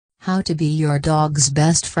How to be your dog's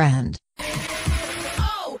best friend.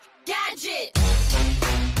 Oh, gadget!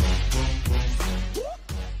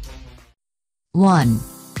 1.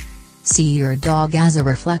 See your dog as a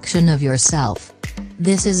reflection of yourself.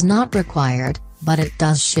 This is not required, but it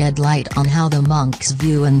does shed light on how the monks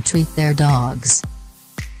view and treat their dogs.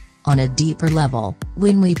 On a deeper level,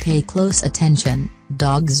 when we pay close attention,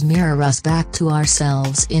 dogs mirror us back to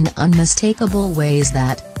ourselves in unmistakable ways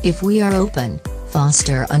that, if we are open,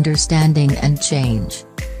 foster understanding and change.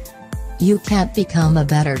 You can't become a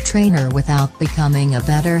better trainer without becoming a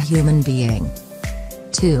better human being.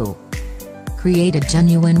 2. Create a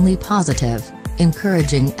genuinely positive,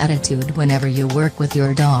 encouraging attitude whenever you work with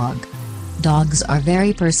your dog. Dogs are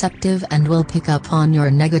very perceptive and will pick up on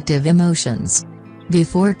your negative emotions.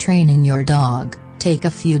 Before training your dog, take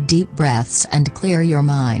a few deep breaths and clear your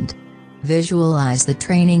mind. Visualize the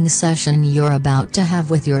training session you're about to have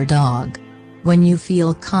with your dog. When you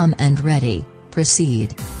feel calm and ready,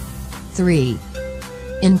 proceed. 3.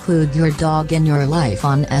 Include your dog in your life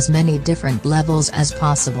on as many different levels as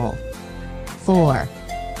possible. 4.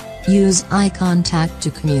 Use eye contact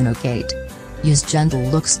to communicate. Use gentle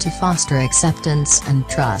looks to foster acceptance and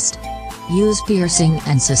trust. Use piercing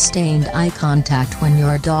and sustained eye contact when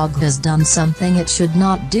your dog has done something it should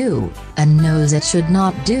not do, and knows it should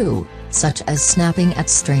not do, such as snapping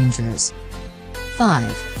at strangers.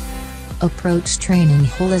 5. Approach training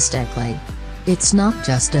holistically. It's not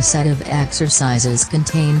just a set of exercises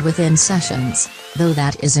contained within sessions, though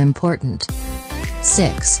that is important.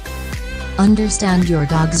 6. Understand your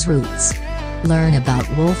dog's roots. Learn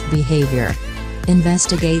about wolf behavior.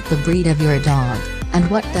 Investigate the breed of your dog, and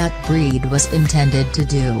what that breed was intended to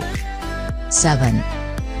do. 7.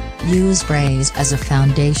 Use praise as a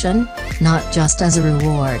foundation, not just as a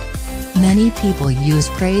reward. Many people use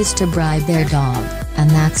praise to bribe their dog, and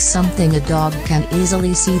that's something a dog can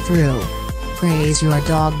easily see through. Praise your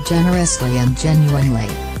dog generously and genuinely.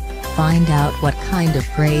 Find out what kind of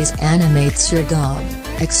praise animates your dog.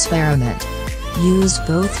 Experiment. Use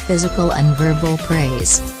both physical and verbal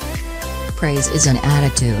praise. Praise is an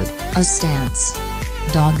attitude, a stance.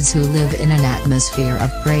 Dogs who live in an atmosphere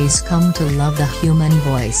of praise come to love the human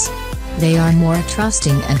voice. They are more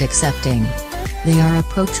trusting and accepting. They are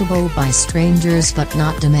approachable by strangers but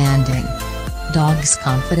not demanding. Dogs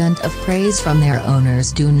confident of praise from their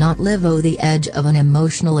owners do not live on the edge of an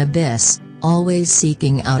emotional abyss, always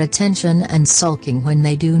seeking out attention and sulking when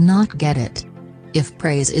they do not get it. If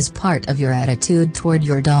praise is part of your attitude toward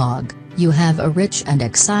your dog, you have a rich and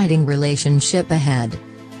exciting relationship ahead.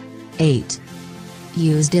 8.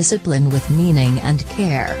 Use discipline with meaning and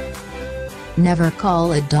care. Never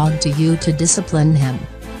call a dog to you to discipline him.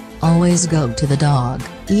 Always go to the dog,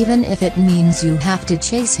 even if it means you have to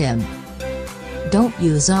chase him. Don't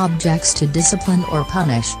use objects to discipline or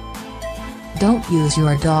punish. Don't use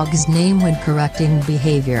your dog's name when correcting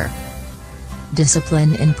behavior.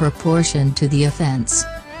 Discipline in proportion to the offense.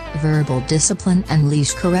 Verbal discipline and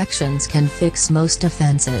leash corrections can fix most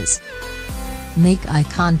offenses. Make eye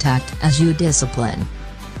contact as you discipline.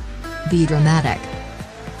 Be dramatic.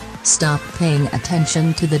 Stop paying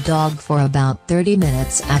attention to the dog for about 30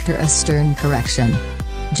 minutes after a stern correction.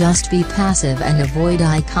 Just be passive and avoid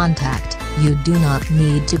eye contact. You do not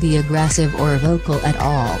need to be aggressive or vocal at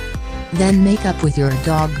all. Then make up with your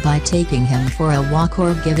dog by taking him for a walk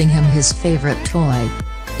or giving him his favorite toy.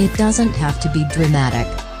 It doesn't have to be dramatic,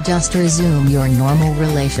 just resume your normal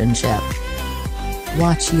relationship.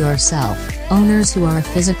 Watch yourself. Owners who are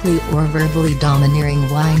physically or verbally domineering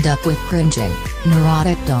wind up with cringing,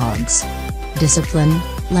 neurotic dogs. Discipline,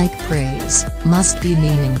 like praise, must be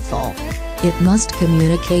meaningful. It must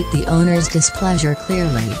communicate the owner's displeasure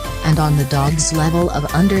clearly, and on the dog's level of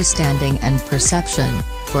understanding and perception,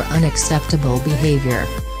 for unacceptable behavior.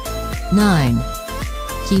 9.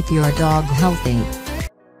 Keep your dog healthy.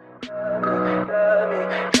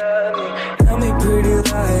 Tell me pretty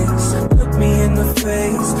lies, look me in the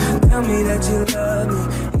face, tell me that you love me,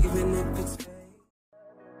 even if it's fake.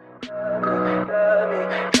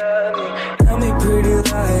 Tell me pretty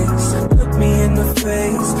lies, look me in the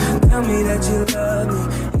face, tell me that you love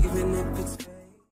me.